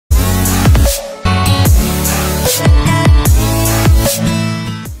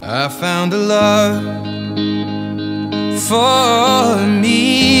found a love for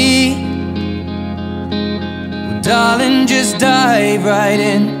me. Well, darling, just dive right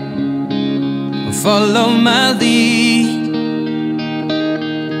in, follow my lead.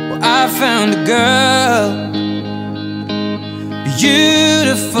 Well, I found a girl,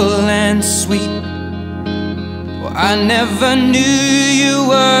 beautiful and sweet. Well, I never knew you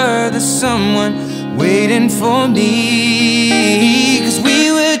were the someone waiting for me. 'Cause we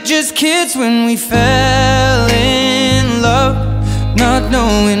were just kids when we fell in love, not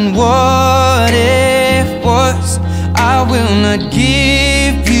knowing what it was. I will not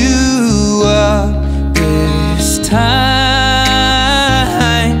give you up this time.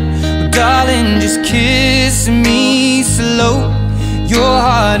 Oh, darling, just kiss me slow. Your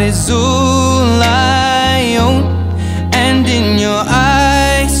heart is all I own, and in your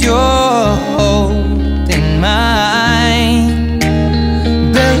eyes you're holding mine.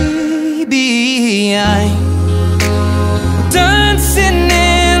 Baby, I'm dancing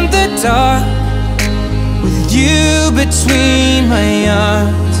in the dark with you between my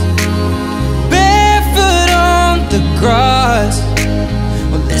arms, barefoot on the grass.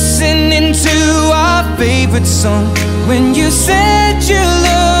 We're listening to our favorite song. When you said you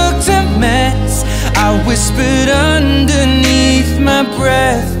looked a mess, I whispered underneath my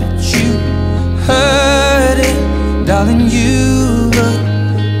breath, but you heard it. Darling, you look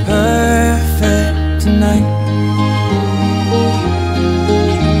perfect tonight.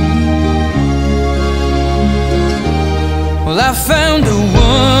 Well, I found a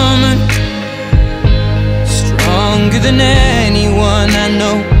woman stronger than anyone I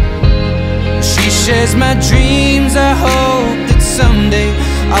know. She shares my dreams. I hope that someday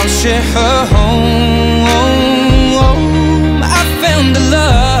I'll share her home. I found a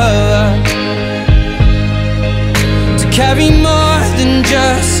love to carry more than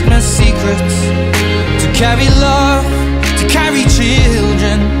just my secrets, to carry love, to carry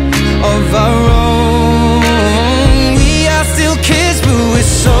children of our own. We are still kids, but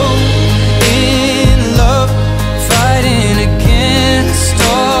we're so in love, fighting against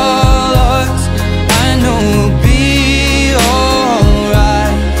all odds. I know we'll be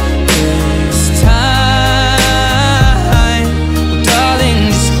alright this time. Well, darling,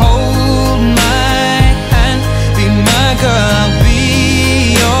 just hold my hand, be my girl, I'll be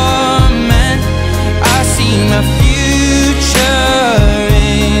your man. I see my future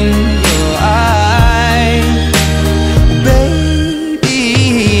in your eyes. Baby,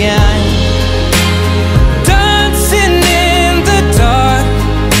 I'm dancing in the dark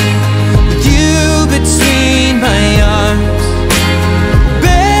with you between my arms,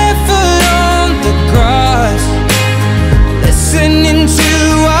 barefoot on the grass, listening to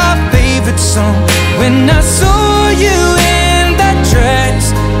our favorite song. When I saw you in that dress,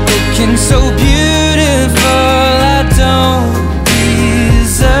 looking so beautiful, I don't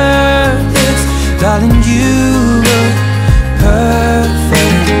deserve this. Darling, you look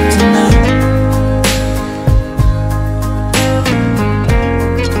perfect tonight.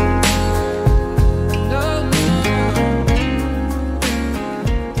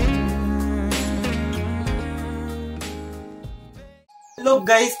 Hello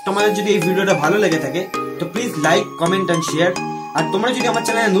guys, তোমাদের যদি এই ভিডিওটা ভালো লেগে থাকে তো please like, comment and share. আর তোমরা যদি আমার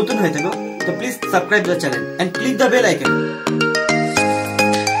চ্যানেলে নতুন হয়ে থাকো তো please subscribe the channel and click the bell icon.